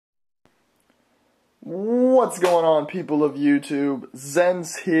What's going on, people of YouTube?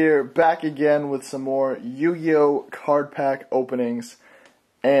 Zen's here, back again with some more Yu-Gi-Oh! Card pack openings.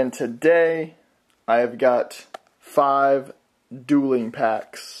 And today, I have got 5 dueling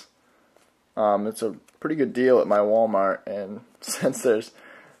packs. It's a pretty good deal at my Walmart, and since there's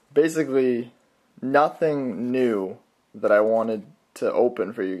basically nothing new that I wanted to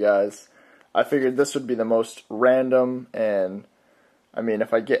open for you guys, I figured this would be the most random, and I mean,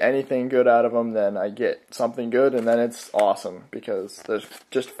 if I get anything good out of them, then I get something good, and then it's awesome, because there's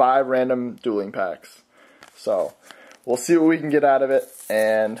just 5 random dueling packs. So, we'll see what we can get out of it,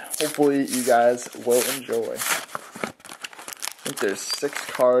 and hopefully you guys will enjoy. I think there's 6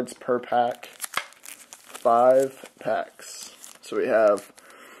 cards per pack, 5 packs. So we have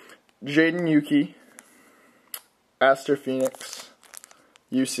Jaden Yuki, Aster Phoenix,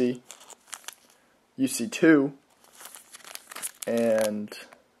 UC, UC2, and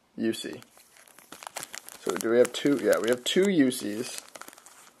UC. So do we have 2? Yeah, we have 2 UCs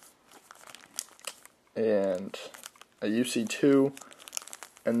and a UC2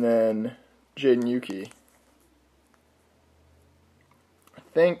 and then Jaden Yuki. I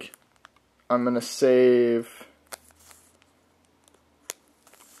think I'm going to save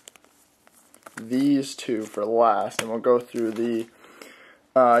these 2 for last, and we'll go through the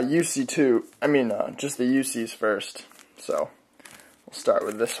UC2, just the UCs first. So we'll start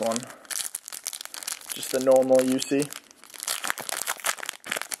with this one, just the normal UC.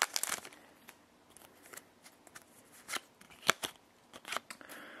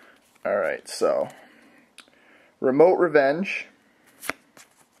 Alright, so Remote Revenge,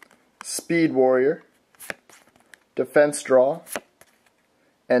 Speed Warrior, Defense Draw,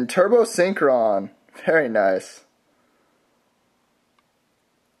 and Turbo Synchron. Very nice.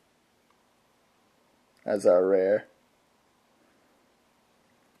 As our rare.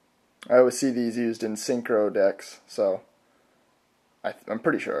 I always see these used in Synchro decks, so I'm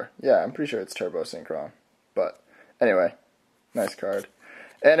pretty sure. Yeah, I'm pretty sure it's Turbo Synchron. But anyway, nice card.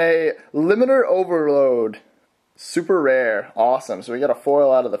 And a Limiter Overload, super rare, awesome. So we got a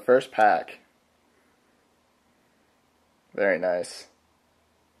foil out of the first pack. Very nice.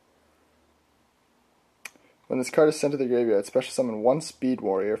 When this card is sent to the graveyard, special summon 1 Speed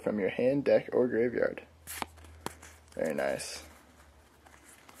Warrior from your hand, deck, or graveyard. Very nice.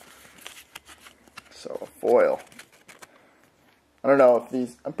 So, a foil. I don't know if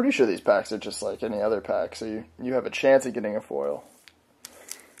these... I'm pretty sure these packs are just like any other pack, so you have a chance of getting a foil.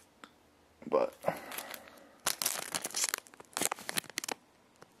 But...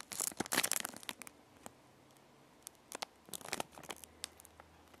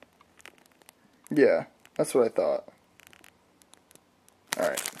 yeah, that's what I thought.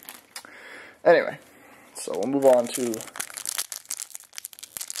 Alright. Anyway, so we'll move on to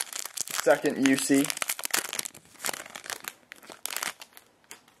second UC.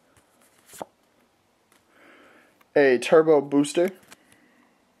 A Turbo Booster.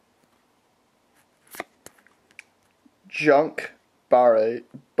 Junk Barrage.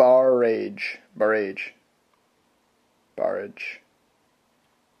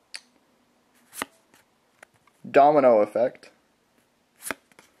 Domino Effect.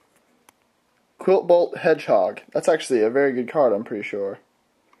 Quilt Bolt Hedgehog. That's actually a very good card, I'm pretty sure.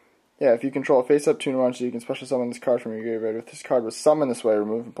 Yeah, if you control a face-up tuner monster, you can special summon this card from your graveyard. If this card was summoned this way,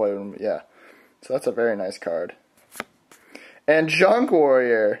 remove and play. Yeah. So that's a very nice card. And Junk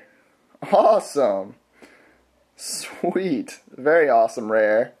Warrior. Awesome. Sweet. Very awesome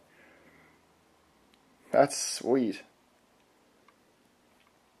rare. That's sweet.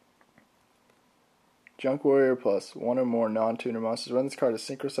 Junk Warrior plus 1 or more non-tuner monsters. When this card is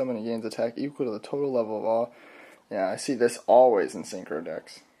Synchro summoned, it gains attack equal to the total level of all. Yeah, I see this always in Synchro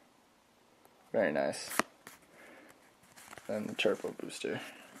decks. Very nice. And the Turbo Booster.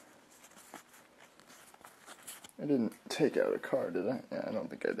 I didn't take out a card, did I? Yeah, I don't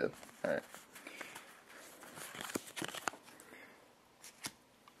think I did. Alright.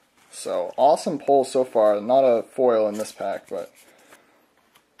 So, awesome pull so far. Not a foil in this pack, but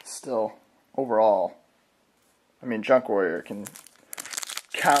still, overall. I mean, Junk Warrior can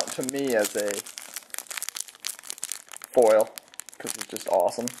count to me as a foil, because it's just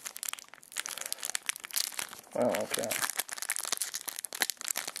awesome. Oh, okay.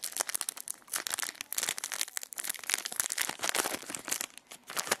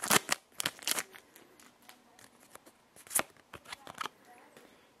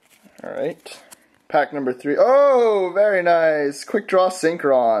 Alright. Pack number 3. Oh, very nice! Quick Draw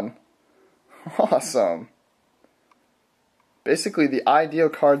Synchron. Awesome. Basically the ideal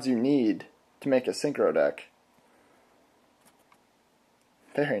cards you need to make a Synchro deck.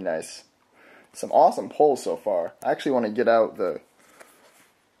 Very nice. Some awesome pulls so far. I actually want to get out the,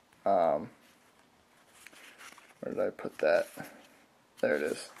 where did I put that? There it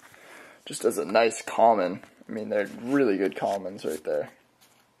is. Just as a nice common. I mean, they're really good commons right there.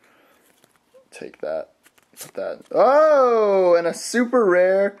 Take that. Put that. Oh, and a super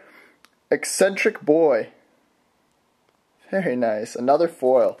rare Eccentric Boy. Very nice. Another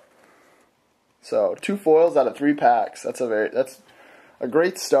foil. So 2 foils out of 3 packs. That's a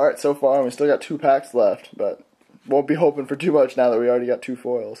great start so far. And we still got 2 packs left, but won't be hoping for too much now that we already got 2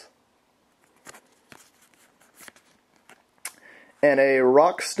 foils. And a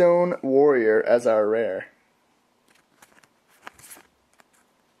Rockstone Warrior as our rare.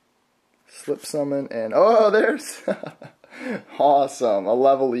 Slip summon and oh, there's awesome, a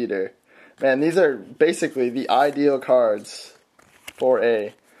level eater. Man, these are basically the ideal cards for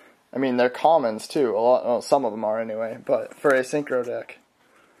a. I mean, they're commons too. Well, some of them are anyway, but for a synchro deck.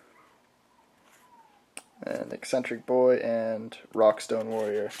 And Eccentric Boy and Rockstone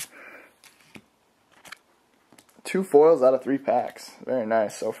Warrior. 2 foils out of 3 packs. Very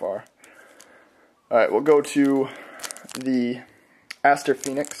nice so far. Alright, we'll go to the Aster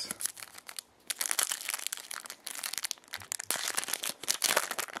Phoenix.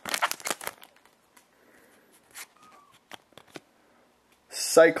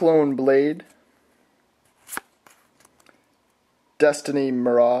 Cyclone Blade. Destiny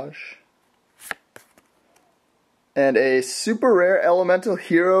Mirage. And a super rare Elemental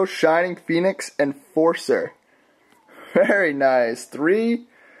Hero Shining Phoenix Enforcer. Very nice. 3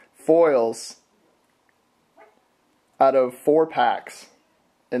 foils out of 4 packs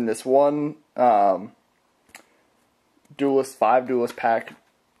in this one Duelist 5 Duelist pack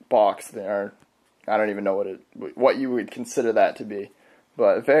box. There, I don't even know what you would consider that to be,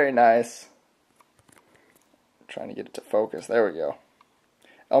 but very nice. Trying to get it to focus. There we go.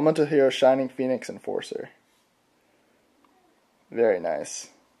 Elemental Hero Shining Phoenix Enforcer. Very nice.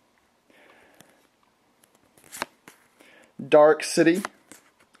 Dark City.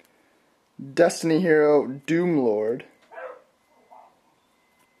 Destiny Hero Doomlord.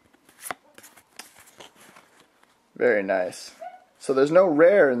 Very nice. So there's no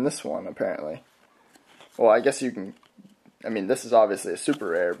rare in this one, apparently. Well, I guess you can. I mean, this is obviously a super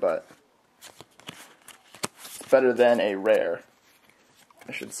rare, but it's better than a rare,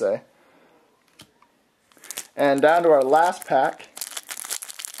 I should say. And down to our last pack.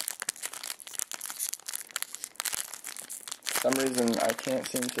 For some reason, I can't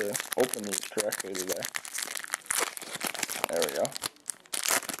seem to open these correctly today. There we go.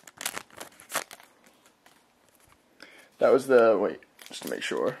 That was the, wait, just to make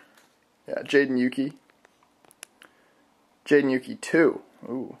sure. Yeah, Jaden Yuki. Jaden Yuki 2.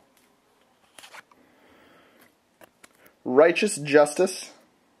 Ooh. Righteous Justice.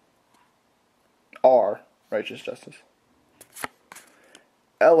 R. Righteous Justice.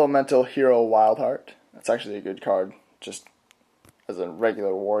 Elemental Hero Wildheart. That's actually a good card, just as a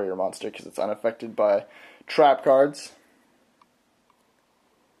regular warrior monster, because it's unaffected by trap cards.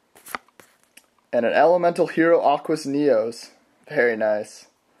 And an Elemental Hero Aquas Neos. Very nice.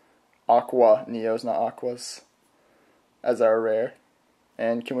 Aqua Neos, not Aquas. As our rare.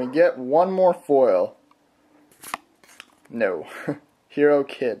 And can we get one more foil? No. Hero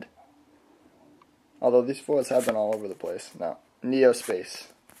Kid. Although these foils have been all over the place. No. Neo Space.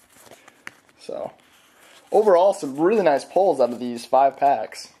 So, overall, some really nice pulls out of these 5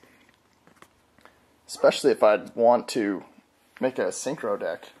 packs. Especially if I'd want to make a synchro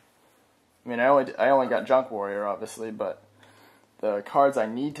deck. I mean, I only got Junk Warrior, obviously, but the cards I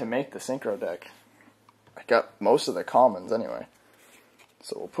need to make the synchro deck, I got most of the commons anyway.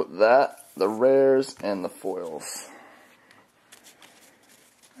 So we'll put that, the rares, and the foils.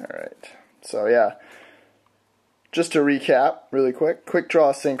 Alright, so yeah. Just to recap, really quick. Quick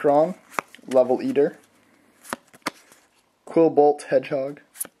Draw Synchron, Level Eater, Quillbolt Hedgehog,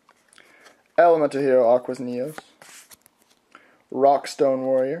 Elemental Hero Aquas Neos, Rockstone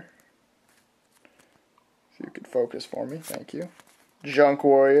Warrior. If you could focus for me, thank you. Junk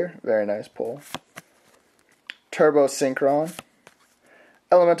Warrior, very nice pull. Turbo Synchron,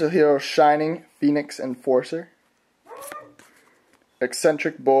 Elemental Hero Shining Phoenix Enforcer,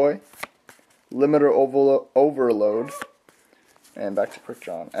 Eccentric Boy, Limiter Overload, and back to Quick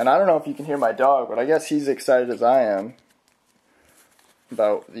Draw. And I don't know if you can hear my dog, but I guess he's excited as I am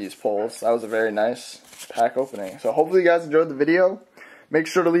about these pulls. That was a very nice pack opening. So hopefully you guys enjoyed the video. Make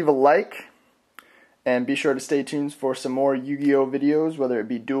sure to leave a like, and be sure to stay tuned for some more Yu-Gi-Oh videos, whether it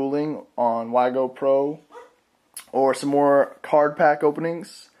be dueling on WiGo Pro or some more card pack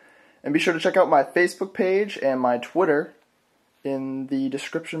openings. And be sure to check out my Facebook page and my Twitter in the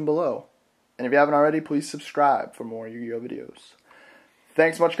description below. And if you haven't already, please subscribe for more Yu-Gi-Oh videos.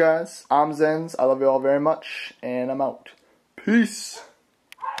 Thanks much, guys. I'm Zenz. I love you all very much, and I'm out. Peace.